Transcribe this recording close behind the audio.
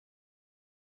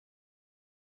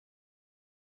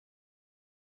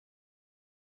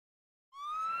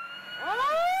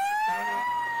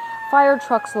Fire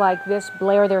trucks like this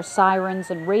blare their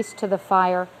sirens and race to the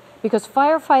fire because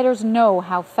firefighters know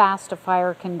how fast a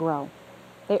fire can grow.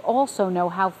 They also know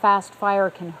how fast fire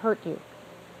can hurt you.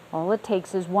 All it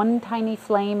takes is one tiny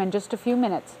flame and just a few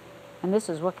minutes, and this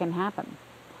is what can happen.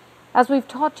 As we've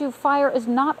taught you, fire is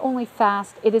not only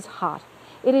fast, it is hot.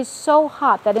 It is so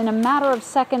hot that in a matter of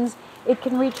seconds, it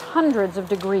can reach hundreds of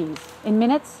degrees. In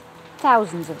minutes,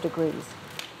 thousands of degrees.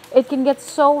 It can get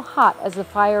so hot as the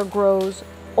fire grows,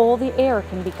 all the air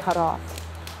can be cut off.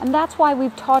 And that's why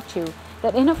we've taught you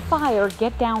that in a fire,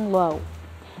 get down low.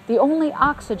 The only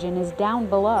oxygen is down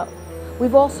below.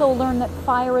 We've also learned that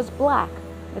fire is black.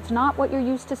 It's not what you're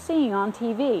used to seeing on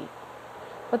TV.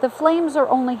 But the flames are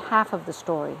only half of the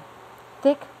story.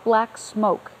 Thick black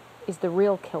smoke is the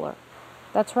real killer.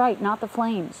 That's right, not the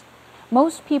flames.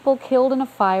 Most people killed in a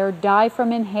fire die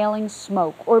from inhaling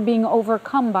smoke or being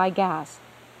overcome by gas.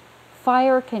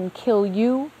 Fire can kill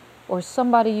you or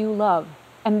somebody you love,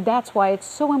 and that's why it's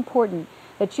so important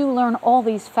that you learn all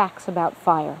these facts about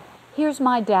fire. Here's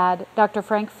my dad, Dr.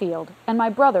 Frank Field, and my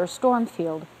brother, Storm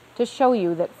Field, to show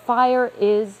you that fire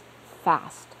is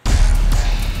fast.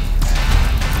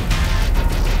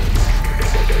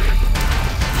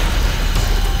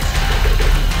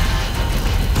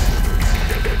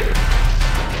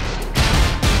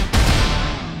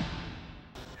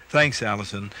 Thanks,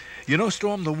 Allison. You know,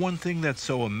 Storm, the one thing that's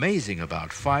so amazing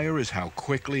about fire is how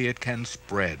quickly it can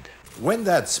spread. When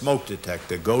that smoke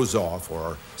detector goes off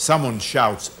or someone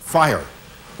shouts, "Fire,"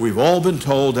 we've all been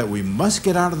told that we must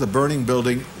get out of the burning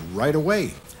building right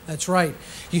away. That's right.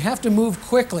 You have to move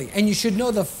quickly, and you should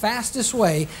know the fastest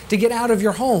way to get out of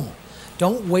your home.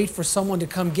 Don't wait for someone to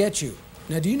come get you.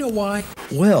 Now, do you know why?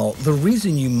 Well, the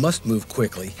reason you must move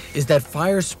quickly is that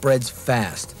fire spreads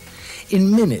fast.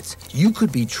 In minutes, you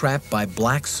could be trapped by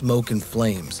black smoke and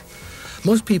flames.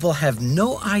 Most people have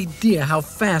no idea how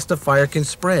fast a fire can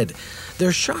spread.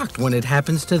 They're shocked when it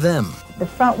happens to them. The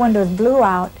front windows blew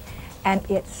out, and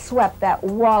it swept that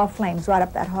wall of flames right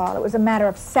up that hall. It was a matter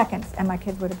of seconds, and my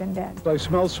kids would have been dead. I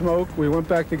smelled smoke. We went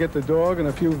back to get the dog and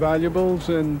a few valuables,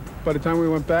 and by the time we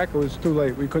went back, it was too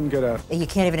late. We couldn't get out. You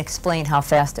can't even explain how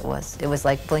fast it was. It was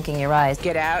like blinking your eyes.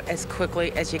 Get out as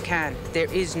quickly as you can.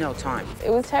 There is no time.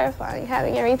 It was terrifying,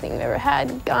 having everything you've ever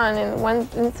had gone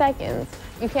in seconds.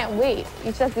 You can't wait.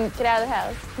 You just have to get out of the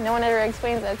house. No one ever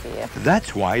explains that to you.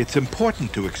 That's why it's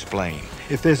important to explain.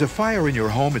 If there's a fire in your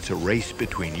home, it's a race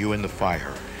between you and the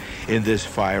fire. In this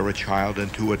fire, a child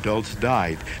and 2 adults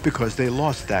died because they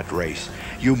lost that race.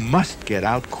 You must get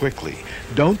out quickly.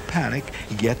 Don't panic,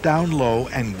 get down low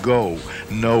and go.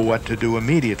 Know what to do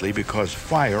immediately because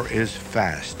fire is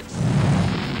fast.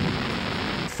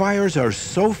 Fires are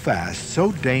so fast,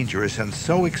 so dangerous, and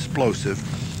so explosive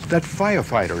that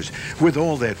firefighters, with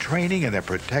all their training and their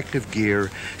protective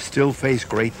gear, still face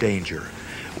great danger.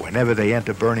 Whenever they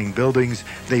enter burning buildings,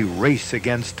 they race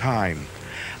against time.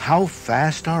 How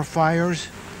fast are fires?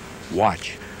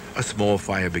 Watch. A small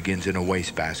fire begins in a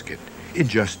wastebasket in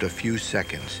just a few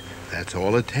seconds. That's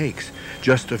all it takes,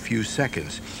 just a few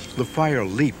seconds. The fire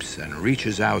leaps and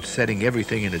reaches out, setting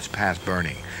everything in its path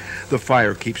burning. The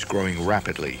fire keeps growing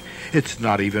rapidly. It's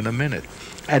not even a minute.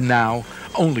 And now,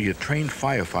 only a trained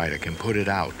firefighter can put it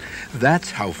out.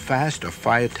 That's how fast a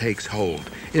fire takes hold,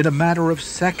 in a matter of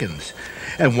seconds.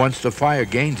 And once the fire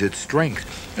gains its strength,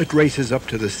 it races up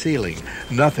to the ceiling.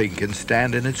 Nothing can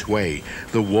stand in its way.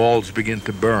 The walls begin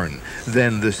to burn,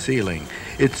 then the ceiling.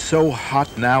 It's so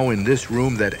hot now in this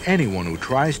room that anyone who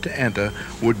tries to enter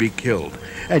would be killed.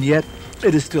 And yet,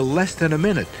 it is still less than a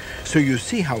minute, so you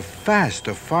see how fast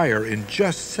a fire in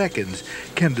just seconds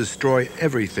can destroy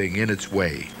everything in its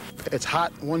way. It's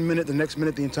hot 1 minute, the next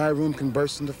minute the entire room can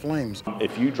burst into flames.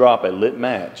 If you drop a lit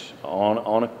match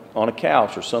on a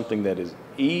couch or something that is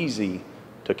easy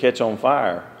to catch on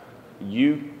fire,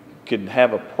 you could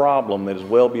have a problem that is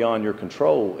well beyond your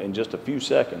control in just a few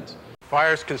seconds.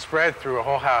 Fires can spread through a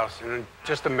whole house in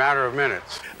just a matter of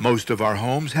minutes. Most of our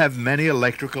homes have many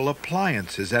electrical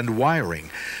appliances and wiring.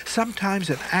 Sometimes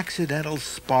an accidental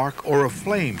spark or a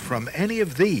flame from any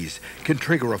of these can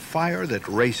trigger a fire that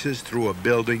races through a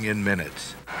building in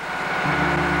minutes.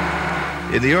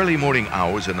 In the early morning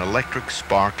hours, an electric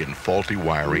spark and faulty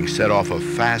wiring set off a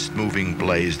fast-moving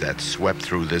blaze that swept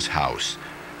through this house.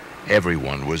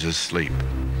 Everyone was asleep.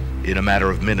 In a matter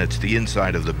of minutes, the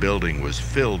inside of the building was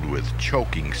filled with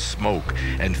choking smoke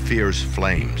and fierce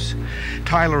flames.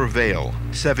 Tyler Vale,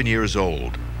 7 years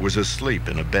old, was asleep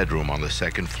in a bedroom on the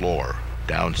second floor.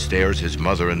 Downstairs, his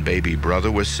mother and baby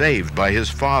brother were saved by his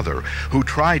father, who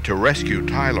tried to rescue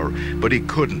Tyler, but he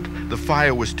couldn't. The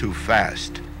fire was too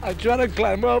fast. I tried to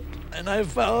climb up, and I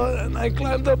fell, and I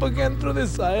climbed up again through the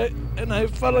side, and I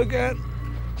fell again.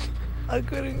 I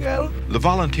couldn't get out. The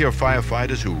volunteer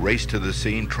firefighters who raced to the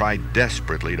scene tried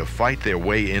desperately to fight their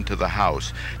way into the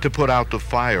house to put out the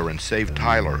fire and save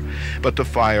Tyler. But the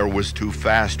fire was too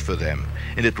fast for them,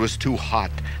 and it was too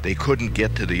hot. They couldn't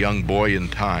get to the young boy in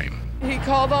time. He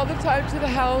called all the time to the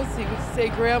house. He would say,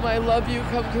 "Grandma, I love you.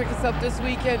 Come pick us up this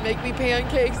weekend. Make me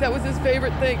pancakes." That was his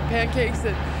favorite thing, pancakes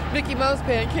and Mickey Mouse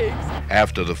pancakes.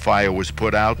 After the fire was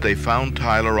put out, they found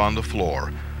Tyler on the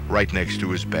floor, right next to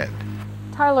his bed.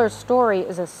 Tyler's story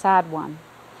is a sad one,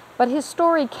 but his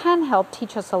story can help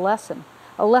teach us a lesson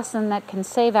that can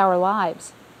save our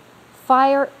lives.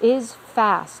 Fire is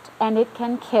fast, and it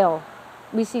can kill.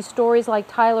 We see stories like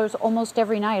Tyler's almost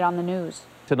every night on the news.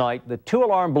 Tonight, the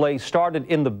two-alarm blaze started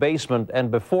in the basement,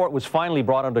 and before it was finally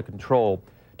brought under control,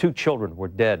 2 children were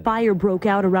dead. Fire broke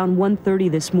out around 1:30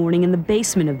 this morning in the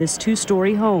basement of this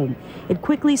 2-story home. It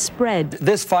quickly spread.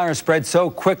 This fire spread so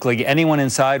quickly, anyone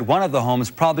inside one of the homes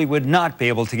probably would not be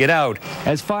able to get out.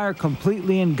 As fire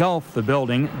completely engulfed the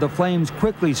building, the flames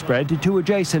quickly spread to 2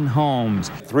 adjacent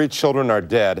homes. 3 children are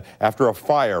dead after a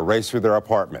fire raced through their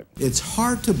apartment. It's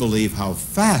hard to believe how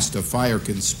fast a fire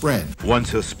can spread.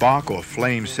 Once a spark or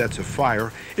flame sets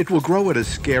afire, it will grow at a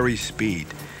scary speed.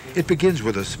 It begins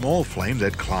with a small flame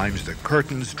that climbs the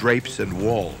curtains, drapes, and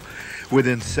wall.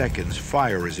 Within seconds,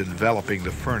 fire is enveloping the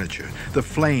furniture. The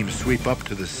flames sweep up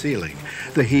to the ceiling.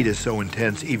 The heat is so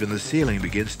intense, even the ceiling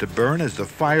begins to burn as the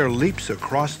fire leaps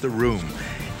across the room.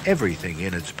 Everything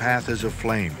in its path is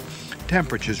aflame.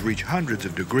 Temperatures reach hundreds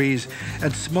of degrees,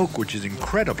 and smoke, which is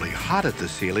incredibly hot at the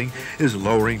ceiling, is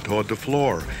lowering toward the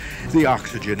floor. The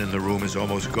oxygen in the room is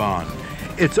almost gone.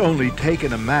 It's only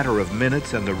taken a matter of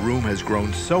minutes, and the room has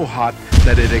grown so hot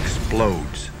that it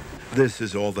explodes. This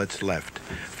is all that's left.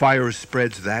 Fire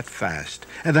spreads that fast,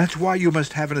 and that's why you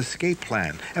must have an escape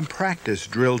plan and practice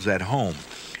drills at home.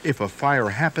 If a fire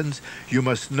happens, you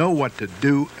must know what to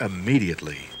do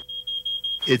immediately.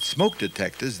 It's smoke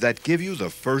detectors that give you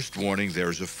the first warning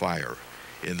there's a fire.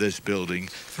 In this building,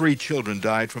 3 children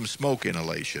died from smoke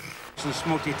inhalation. The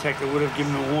smoke detector would have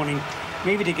given a warning,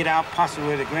 maybe to get out,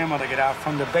 possibly the grandmother get out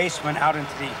from the basement out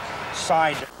into the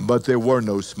side. But there were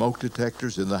no smoke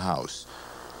detectors in the house,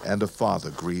 and a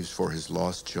father grieves for his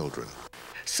lost children.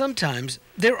 Sometimes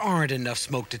there aren't enough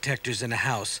smoke detectors in a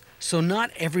house, so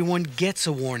not everyone gets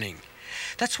a warning.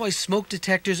 That's why smoke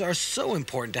detectors are so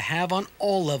important to have on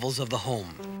all levels of the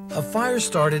home. A fire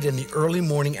started in the early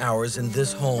morning hours in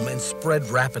this home and spread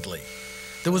rapidly.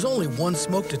 There was only 1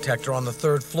 smoke detector on the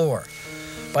 3rd floor.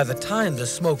 By the time the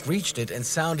smoke reached it and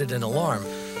sounded an alarm,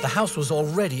 the house was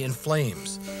already in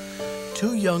flames.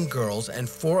 2 young girls and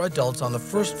 4 adults on the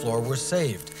 1st floor were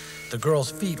saved. The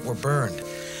girls' feet were burned.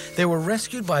 They were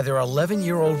rescued by their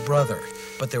 11-year-old brother,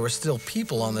 but there were still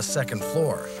people on the 2nd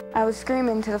floor. I was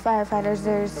screaming to the firefighters,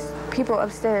 "There's people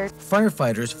upstairs."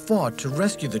 Firefighters fought to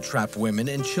rescue the trapped women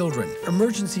and children.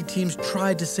 Emergency teams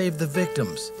tried to save the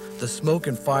victims. The smoke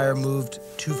and fire moved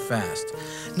too fast.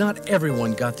 Not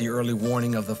everyone got the early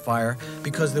warning of the fire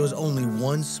because there was only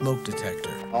 1 smoke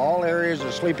detector. All areas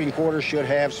of sleeping quarters should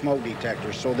have smoke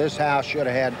detectors, so this house should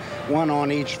have had 1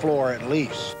 on each floor at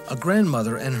least. A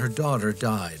grandmother and her daughter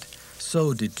died.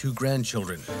 So did 2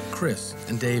 grandchildren, Chris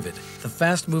and David. The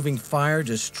fast-moving fire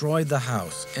destroyed the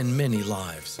house and many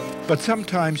lives. But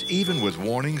sometimes, even with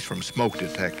warnings from smoke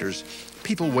detectors,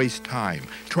 people waste time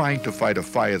trying to fight a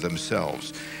fire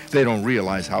themselves. They don't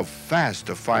realize how fast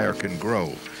a fire can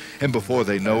grow, and before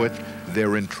they know it,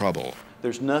 they're in trouble.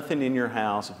 There's nothing in your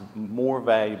house more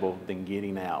valuable than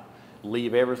getting out.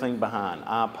 Leave everything behind,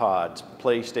 iPods,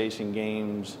 PlayStation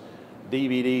games,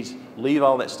 DVDs, leave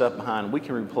all that stuff behind. We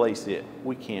can replace it.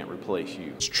 We can't replace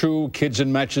you. It's true, kids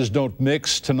and matches don't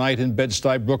mix. Tonight in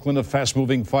Bed-Stuy, Brooklyn, a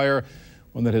fast-moving fire,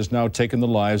 one that has now taken the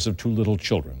lives of 2 little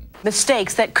children.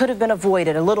 Mistakes that could have been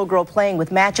avoided. A little girl playing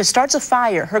with matches starts a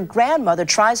fire. Her grandmother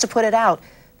tries to put it out,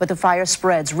 but the fire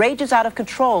spreads, rages out of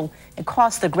control, and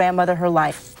costs the grandmother her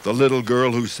life. The little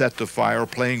girl who set the fire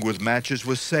playing with matches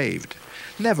was saved.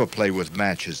 Never play with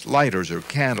matches, lighters, or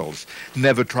candles.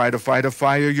 Never try to fight a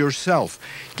fire yourself.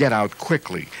 Get out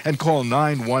quickly and call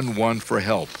 911 for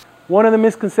help. One of the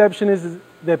misconceptions is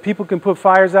that people can put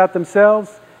fires out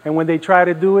themselves, and when they try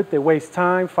to do it, they waste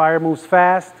time. Fire moves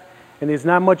fast, and there's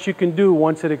not much you can do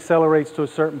once it accelerates to a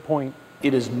certain point.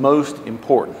 It is most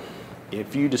important,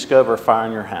 if you discover a fire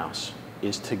in your house,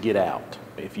 is to get out.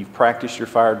 If you've practiced your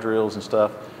fire drills and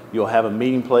stuff, you'll have a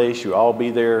meeting place, you'll all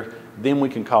be there, then we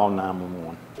can call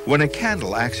 911. When a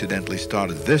candle accidentally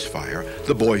started this fire,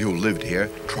 the boy who lived here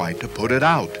tried to put it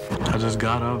out. I just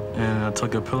got up and I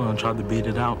took a pillow and tried to beat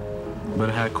it out. but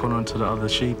it had caught onto the other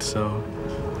sheet, so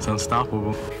it's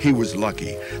unstoppable. He was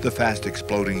lucky. The fast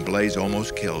exploding blaze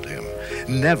almost killed him.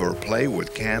 Never play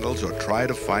with candles or try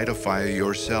to fight a fire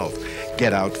yourself.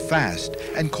 Get out fast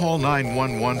and call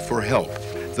 911 for help.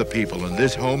 The people in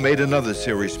this home made another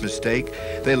serious mistake.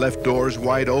 They left doors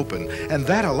wide open, and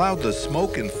that allowed the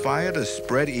smoke and fire to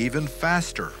spread even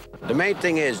faster. The main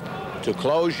thing is to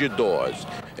close your doors.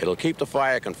 It'll keep the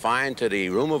fire confined to the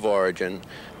room of origin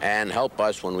and help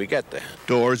us when we get there.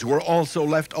 Doors were also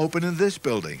left open in this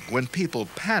building when people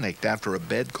panicked after a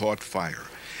bed caught fire.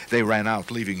 They ran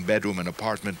out, leaving bedroom and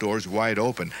apartment doors wide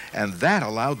open, and that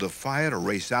allowed the fire to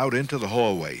race out into the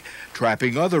hallway,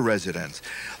 trapping other residents.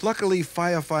 Luckily,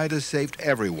 firefighters saved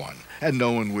everyone, and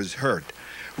no one was hurt.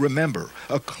 Remember,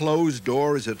 a closed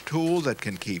door is a tool that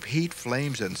can keep heat,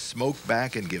 flames, and smoke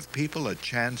back and give people a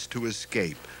chance to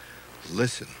escape.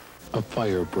 Listen. A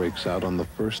fire breaks out on the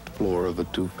first floor of a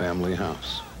two-family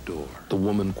house. Door. The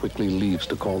woman quickly leaves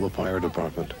to call the fire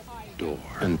department. Door.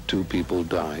 And 2 people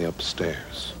die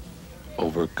upstairs,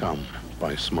 overcome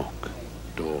by smoke.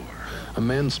 Door. A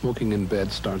man smoking in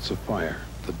bed starts a fire.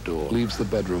 The door. Leaves the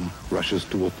bedroom, rushes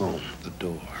to a phone. The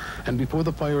door. And before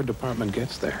the fire department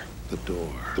gets there, the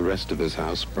door. The rest of his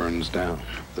house burns down.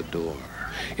 The door.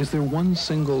 Is there one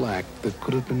single act that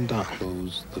could have been done?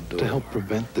 Close the door. To help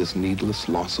prevent this needless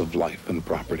loss of life and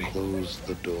property. Close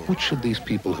the door. What should these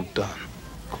people have done?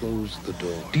 Close the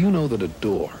door. Do you know that a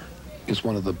door is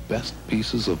one of the best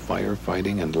pieces of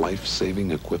firefighting and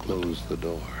life-saving equipment? Close the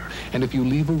door. And if you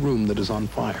leave a room that is on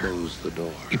fire, close the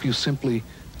door. If you simply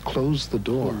close the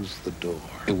door,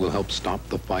 it will help stop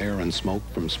the fire and smoke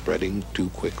from spreading too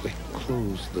quickly.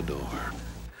 Close the door.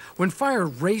 When fire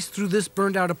raced through this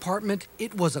burned-out apartment,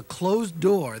 it was a closed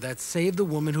door that saved the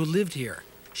woman who lived here.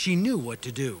 She knew what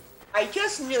to do. I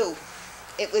just knew.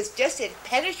 It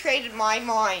penetrated my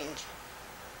mind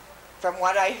from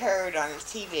what I heard on the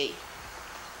TV.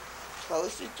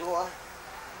 Close the door.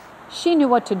 She knew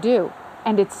what to do,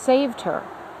 and it saved her.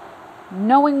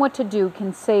 Knowing what to do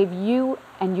can save you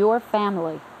and your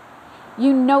family.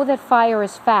 You know that fire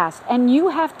is fast, and you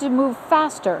have to move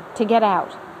faster to get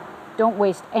out. Don't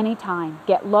waste any time.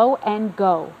 Get low and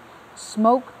go.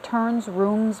 Smoke turns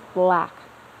rooms black.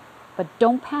 But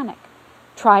don't panic.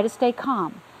 Try to stay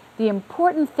calm. The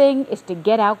important thing is to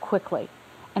get out quickly.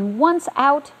 And once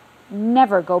out,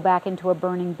 never go back into a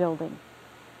burning building.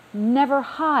 Never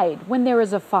hide when there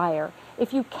is a fire.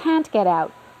 If you can't get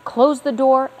out, close the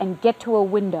door and get to a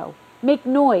window. Make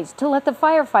noise to let the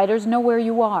firefighters know where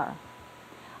you are.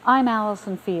 I'm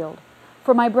Allison Field.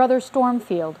 For my brother Storm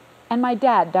Field and my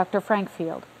dad, Dr. Frank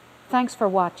Field, thanks for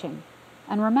watching.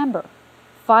 And remember,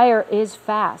 fire is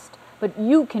fast, but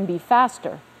you can be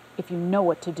faster if you know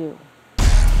what to do.